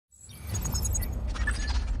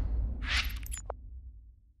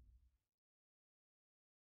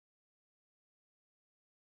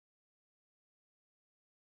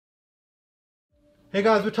Hey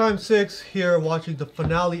guys, we're Time 6 here watching the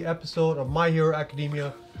finale episode of My Hero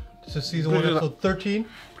Academia. This is season 1 episode 13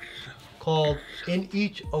 called In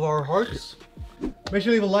Each of Our Hearts. Make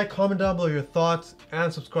sure you leave a like, comment down below your thoughts,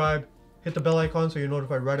 and subscribe. Hit the bell icon so you're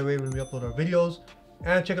notified right away when we upload our videos.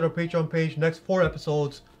 And check out our Patreon page. Next 4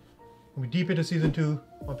 episodes. We'll be deep into season 2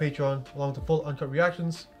 on Patreon along with the full uncut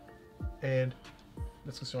reactions. And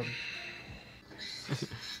let's get started.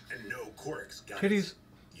 And no quirks, guys. Kitties.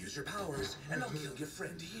 Use your powers, and I'll kill your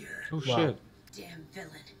friend here. Oh Wow. shit. Damn villain.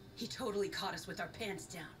 He totally caught us with our pants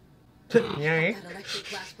down. Yeah. That electric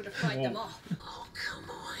blast would have fried them all. Oh, come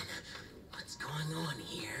on. What's going on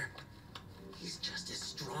here? He's just as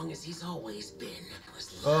strong as he's always been.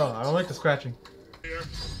 Oh, I don't like the scratching. Here?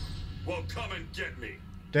 Well, come and get me.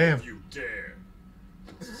 Damn. If you dare.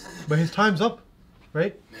 But his time's up,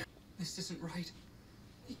 right? This isn't right.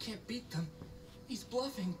 He can't beat them. He's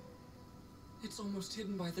bluffing. It's almost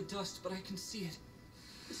hidden by the dust, but I can see it.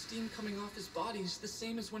 The steam coming off his body is the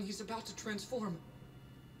same as when he's about to transform.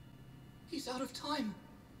 He's out of time.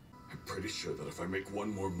 I'm pretty sure that if I make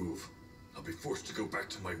one more move, I'll be forced to go back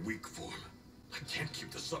to my weak form. I can't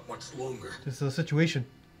keep this up much longer. This is a situation.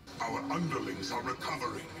 Our underlings are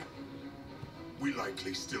recovering. We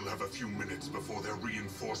likely still have a few minutes before their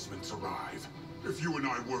reinforcements arrive. If you and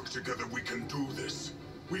I work together, we can do this.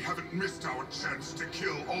 We haven't missed our chance to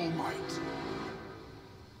kill All Might.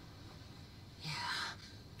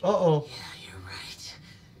 Uh-oh. Yeah, you're right.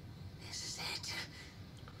 This is it.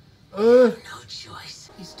 Uh, No choice.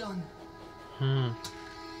 He's done.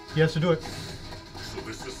 he has to do it. So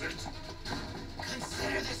this is it.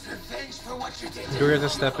 Consider this revenge for what you did. Do we have to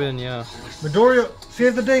step in? Yeah. Midoriya,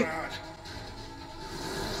 save the date. Bad.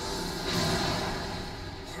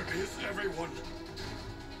 Where is everyone?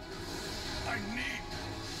 I need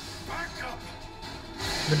backup.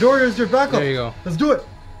 Midoriya is your backup. There you go. Let's do it.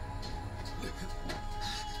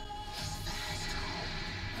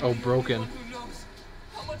 Oh, broken. Who knows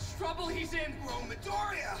how much trouble he's in? Oh,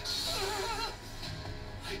 Midoriya!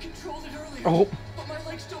 I controlled it earlier. Oh. But my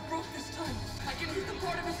leg still broke this time. I can hit the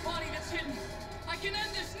part of his body that's hidden. I can end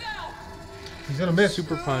this now. He's gonna miss.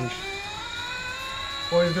 Super punch.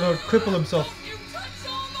 Or he's gonna cripple himself. You touch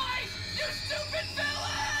All Might, you stupid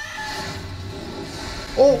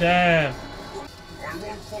villain! Oh! Damn. I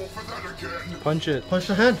won't fall for that again. Punch it. Punch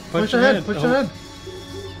the hand. Punch the the hand. hand. Punch the Oh. hand.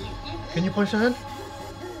 Can you punch the hand?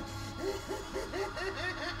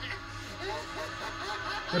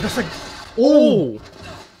 Yo, that's like. Oh!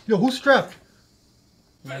 Yo, who's strapped?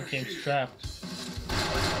 Man came strapped.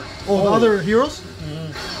 Oh, the other heroes?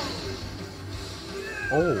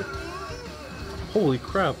 Oh. Holy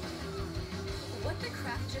crap. What the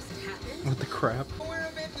crap just happened? What the crap?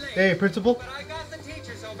 Hey, principal.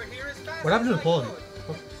 What happened to the pawn?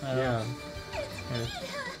 Yeah.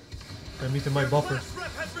 I'm meeting my buffer. Last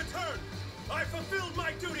rep has returned. I fulfilled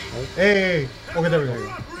my duty. Hey! Okay, there we go.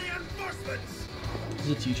 Brought reinforcements. Is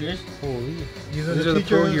it teachers? Holy. These are These the are the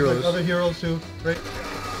pro teachers, heroes. like other heroes too, right?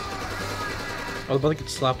 I was about to get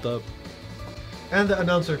slapped up. And the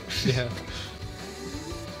announcer. Yeah.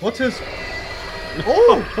 What's his?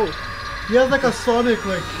 Oh! He has like a Sonic,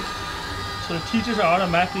 like. So the teachers are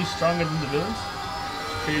automatically stronger than the villains?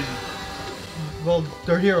 Crazy. Well,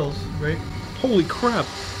 they're heroes, right? Holy crap.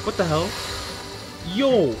 What the hell?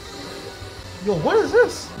 Yo. Yo, what is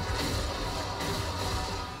this?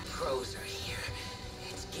 Pros are here.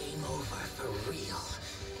 It's game over for real.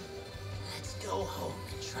 Let's go home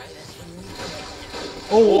and try this when we can.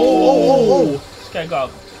 Oh! This guy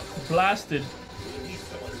got blasted.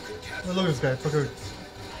 Oh, look at this guy. Fucker.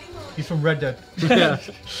 He's from Red Dead. Yeah.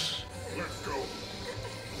 Let's go.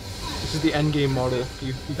 This is the end game model.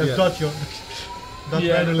 You That's get. Dutch, yo. Dutch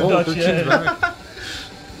Yeah, Vanderlyn. Oh, Dutch, 13's yeah. back.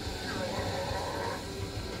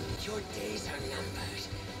 Your days are numbered.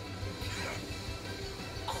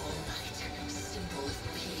 All Might, symbol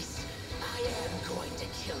of peace. I am going to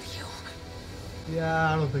kill you.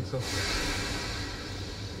 Yeah, I don't think so.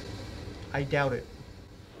 I doubt it.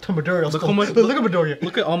 Midoriya. Look how much- Look at Midoriya.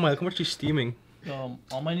 Look at All Might. Look how much he's steaming.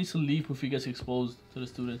 All Might needs to leave if he gets exposed to the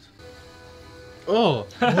students. Oh.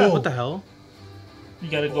 Whoa. What the hell? You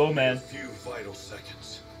gotta go, A man. few vital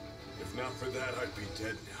seconds. If not for that, I'd be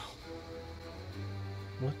dead now.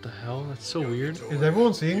 What the hell? That's so weird. Is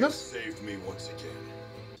everyone seeing You us? saved me once again.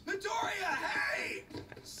 Midoriya, hey!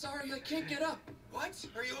 Sorry, I can't get up. What?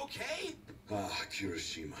 Are you okay? Ah,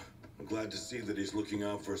 Kirishima. I'm glad to see that he's looking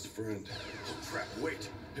out for his friend. Oh crap, wait.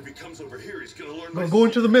 If he comes over here, he's gonna learn my Go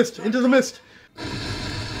into the mist. Into the mist.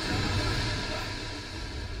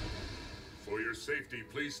 For your safety,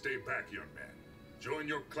 please stay back, young man. Join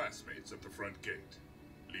your classmates at the front gate.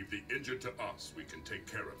 Leave the injured to us. We can take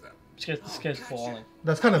care of them. This guy's falling.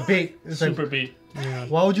 That's kind of bait. It's Super like, bait. Yeah.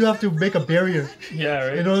 why would you have to make a barrier Yeah,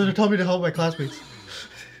 right? in order to tell me to help my classmates?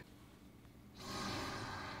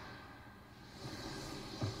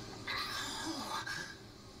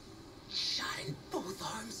 Shot in both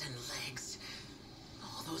arms and legs.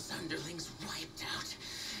 All those underlings wiped out.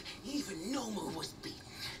 Even Nomu was beaten.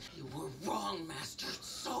 You were wrong, Master.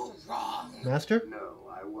 So wrong. Master? No,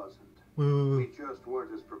 I wasn't. Wait, wait, We wait. just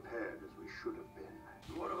weren't as prepared as we should have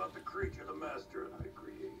been. What about the creature the Master and I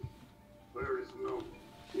created? Where is Nomu?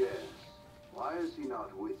 Yes. Why is he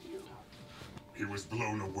not with you? He was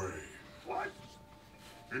blown away. What?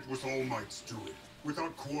 It was All Might's doing.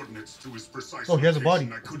 Without coordinates to his precise Oh, he has a body.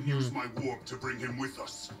 location, I couldn't use my warp to bring him with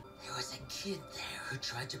us. There was a kid there who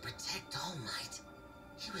tried to protect All Might.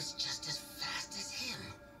 He was just as fast as him.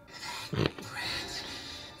 That brat.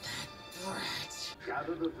 That brat.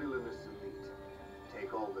 Gather the villainous elite.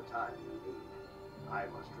 Take all the time you need. I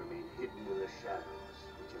must remain hidden in the shadows,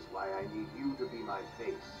 which is why I need you to be my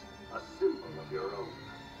face, a symbol of your own.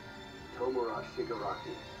 Tomura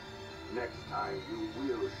Shigaraki, next time you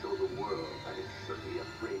will show the world that it should be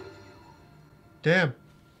afraid of you. Damn.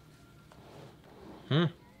 Hmm.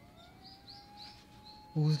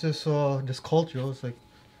 Who's this cult, yo? It's like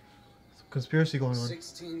some conspiracy going on.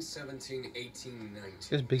 16, 17, 18, 19.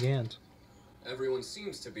 He has big hands. Everyone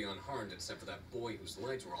seems to be unharmed except for that boy whose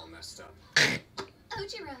legs were all messed up.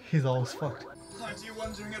 Ojiro. He's always fucked. Aren't you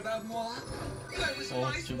wondering about moi? That was Oh,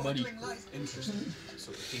 my it's your buddy. sparkling light. Interesting.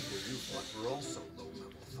 So the people you fought were also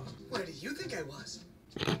low-level fun. Where do you think I was?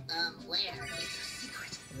 Where? It's a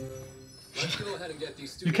secret. Let's go ahead and get these You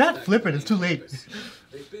students can't back flip to it. It's too late. campus.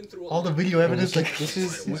 They've been through a All the lot. video evidence, like This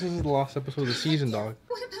is the last episode of the season, dog.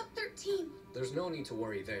 What about 13? There's no need to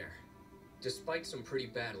worry there. Despite some pretty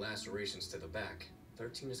bad lacerations to the back,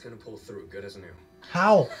 13 is going to pull through good as new.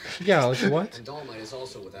 how? Yeah, like what? And All Might is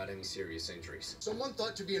also without any serious injuries. Someone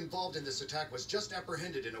thought to be involved in this attack was just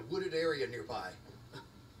apprehended in a wooded area nearby.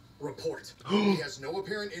 Report. He has no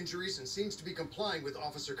apparent injuries and seems to be complying with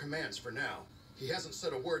officer commands for now. He hasn't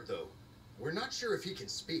said a word, though. We're not sure if he can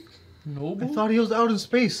speak. I Noble? thought he was out in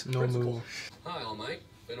space. No move. Hi, All Might.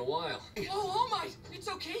 Been a while. Oh, All Might! It's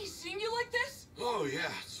okay seeing you like this? Oh, yeah,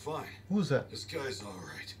 it's fine. Who's that? This guy's all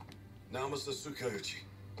right. Namasa Sukauchi,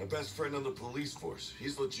 my best friend on the police force.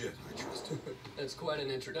 He's legit. I trust him. That's quite an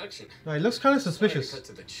introduction. No, he looks kind of Sorry to suspicious. cut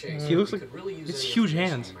to the chase, He looks we like could really use it's any huge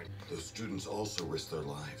information hands. you might- Those students also risked their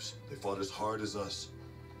lives. They fought as hard as us.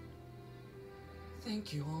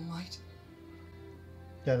 Thank you, All Might.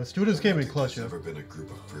 Yeah, the students I came don't in think clutch. There's Yeah. ever been a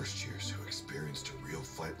group of first years who experienced a real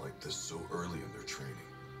fight like this so early in their training.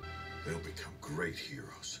 They'll become great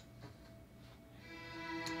heroes.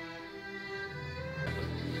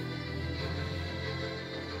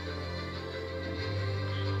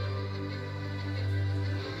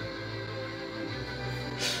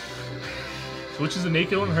 So which is the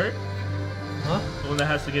naked one, hurt? Huh? The one that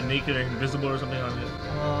has to get naked or invisible or something on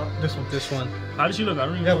it. This one. This one. How does she look? I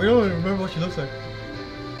don't even Yeah, know. we don't even remember what she looks like.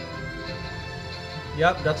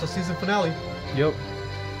 Yep, that's the season finale. Yep.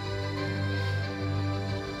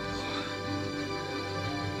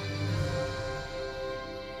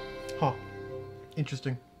 Huh.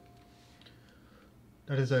 Interesting.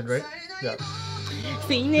 That is end, right? Yeah.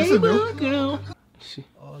 This is new.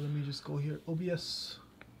 Let me just go here. OBS.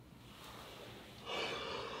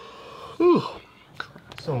 Ooh.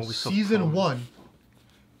 So, Oh, we so season close. 1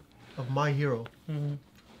 of My Hero. Mhm.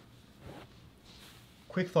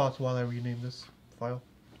 Quick thoughts while I rename this file.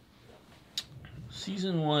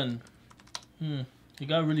 Season 1. You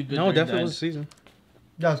got really good. No, during definitely that. was a season.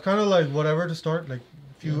 Yeah, it's kind of like whatever to start, like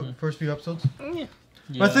first few episodes. Yeah.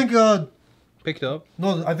 But I think Picked up.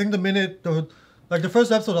 no, I think the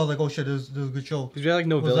first episode I was like, oh shit, this is a good show. Because we had like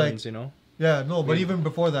no It was villains, like- you know? Yeah, no, but Yeah. even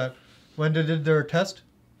before that, when they did their test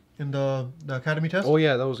in the academy test, Oh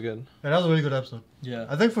yeah, that was good. yeah, that was a really good episode. Yeah.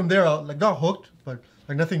 I think from there, I like not hooked, but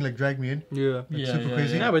like nothing like dragged me in. Yeah. Like, super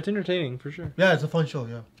crazy. Yeah, but it's entertaining for sure. Yeah, it's a fun show.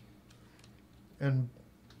 Yeah. And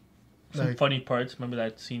Some like, funny parts. Remember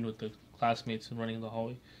that scene with the classmates and running in the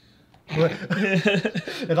hallway?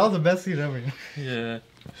 and all the best scene ever. Yeah.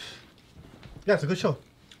 Yeah, it's a good show.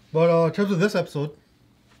 But in terms of this episode,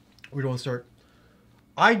 we don't start.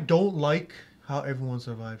 I don't like how everyone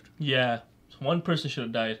survived. Yeah. So one person should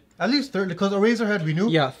have died. At least 13, because Eraserhead we knew.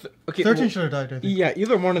 Yeah. Okay. 13 well, should have died, I think. Yeah,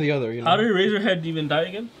 either one or the other. You know? How did Razorhead even die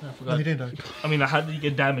again? I forgot. No, he didn't die. I mean, how did he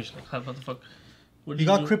get damaged? Like, what the fuck? What did He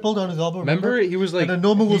got do? crippled on his elbow. Remember, he was like and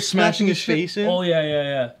then Nomu he was smashing his shit. face in. Oh,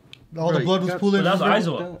 yeah. All the Bro, blood he was got- pooling. But that was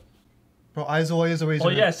Remember? Aizawa. Bro, Aizawa is Eraserhead. Oh,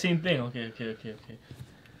 yeah, same thing. Okay.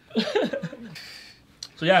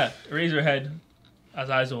 So, yeah, Razorhead as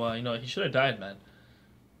Aizawa, he should have died, man.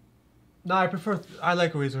 No, I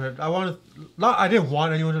like Eraserhead. I didn't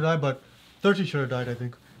want anyone to die, but 13 should have died, I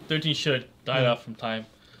think. 13 should died out from time.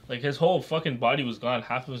 Like, his whole fucking body was gone.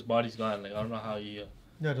 Half of his body's gone. Like, I don't know how he...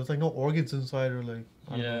 Yeah, there's like no organs inside or like...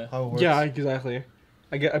 I don't know how it works. Yeah, exactly.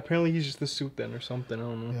 Apparently he's just the suit then or something. I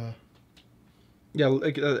don't know. Yeah. Yeah,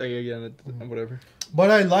 like, again, whatever.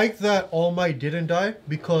 But I like that All Might didn't die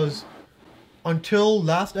because until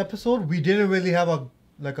last episode, we didn't really have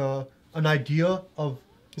an idea of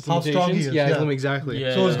how strong he is. Yeah, exactly.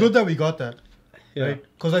 Yeah, so it's good that we got that. Yeah. Right?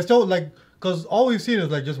 Because I still like... Because all we've seen is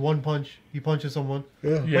like just one punch. He punches someone.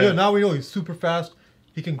 Yeah. But yeah, now we know he's super fast.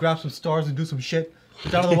 He can grab some stars and do some shit. I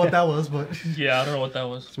don't know what that was, but... Yeah, I don't know what that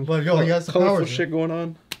was. But yo, he has some colorful powers. Shit going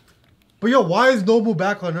on. But yo, why is Nobu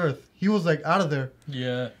back on Earth? He was like out of there.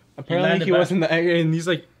 Yeah. Apparently he wasn't and he's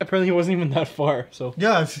like, apparently he wasn't even that far, so...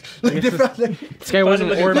 Yeah, like, this guy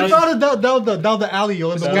wasn't in orbit. They found it down the alley,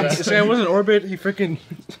 yo, in the woods. This guy wasn't in orbit, he freaking...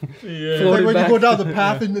 Yeah. Like when you go down the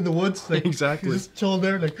path in the woods, like, exactly. He's just chilling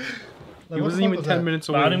there, like... He wasn't even 10 minutes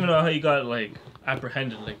away. But I don't even know how he got, like,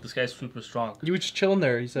 apprehended. Like, this guy's super strong. He was just chilling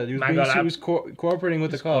there, he said. He was cooperating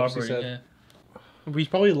with the cops, he said. Yeah. He's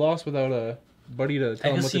probably lost without a buddy to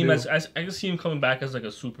tell him what to do. I can see him coming back as, like,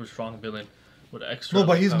 a super strong villain. With extra... No,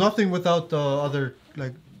 but he's nothing without the other,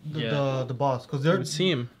 like, the boss. Because they're... see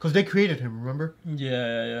him. Because they created him, remember?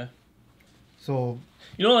 Yeah. So...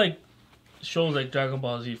 You know, like, shows like Dragon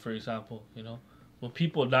Ball Z, for example, you know? When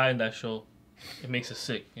people die in that show, it makes us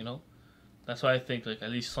sick, you know? That's why I think, like, at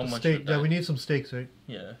least someone should die. Yeah, we need some stakes, right?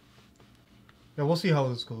 Yeah. Yeah, we'll see how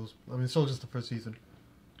this goes. I mean, it's still just the first season.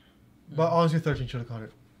 But honestly, 13 should have caught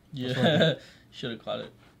it. Yeah, should have caught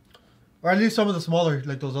it. Or at least some of the smaller,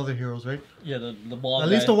 like those other heroes, right? Yeah, the bald guy.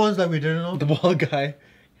 At least the ones that we didn't know. The bald guy.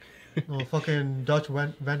 No, fucking Dutch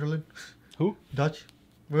Vanderlyn. Who? Dutch.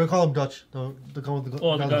 We're gonna call him Dutch. The guy with the gun.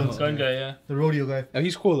 Oh, the gun guy, yeah. The rodeo guy. Oh,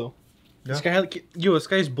 he's cool though. Yeah. This guy had, this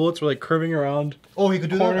guy's bullets were like curving around. Oh, he could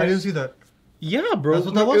do that? I didn't see that. Yeah, bro. That's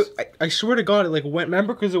what that was? I swear to God, it like went.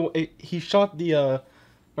 Remember, because he shot the.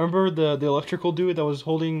 Remember the electrical dude that was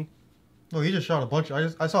holding. No, he just shot a bunch.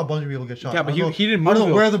 I saw a bunch of people get shot. Yeah, but he didn't move. I don't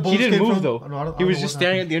know where the bullets came from. He didn't move though. He was just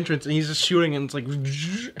standing at the entrance and he's just shooting and it's like.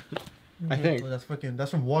 I think.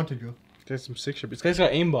 That's from Wanted, yo. There's some sick shit. This guy's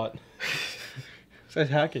got aimbot. This guy's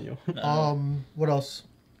hacking you. What else?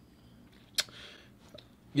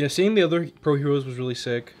 Yeah, seeing the other pro heroes was really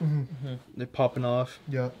sick. Mm-hmm. They're popping off.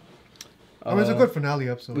 Yeah. I mean, it's a good finale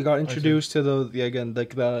episode. We got introduced to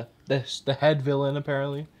the head villain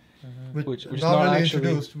apparently, which is not really actually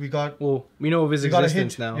introduced. We know of his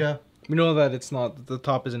existence now. Yeah. We know that it's not the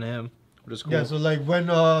top isn't him, which is cool. Yeah. So like when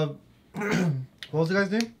what was the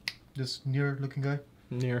guy's name? This Nier looking guy.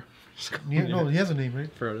 Nier. No, he has a name, right?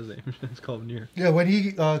 I forgot his name. It's called Nier. Yeah, when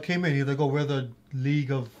he came in, he's like, "Oh, we're the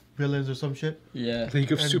League of Villains or some shit." Yeah.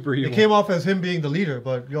 League of Super Evil. It came off as him being the leader,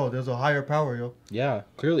 but yo, there's a higher power, yo. Yeah,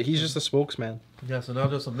 clearly he's just a spokesman. Yeah, so now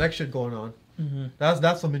there's some next shit going on. Mm-hmm.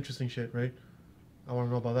 That's some interesting shit, right? I want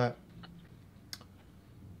to know about that.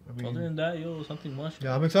 I mean, other than that, yo, something much.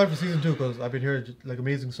 Yeah, I'm excited for season 2 because I've been hearing like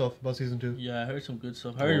amazing stuff about season 2. Yeah, I heard some good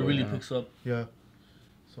stuff. I heard it really picks up. Yeah.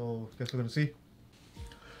 So, guess we're gonna see.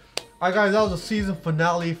 Alright guys, that was the season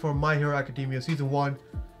finale for My Hero Academia Season 1.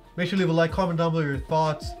 Make sure to leave a like, comment down below your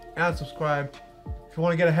thoughts, and subscribe. If you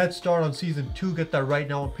want to get a head start on Season 2, get that right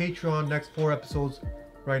now on Patreon. Next 4 episodes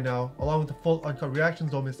right now, along with the full uncut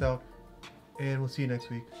reactions. Don't miss out. And we'll see you next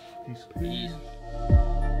week. Peace. Peace.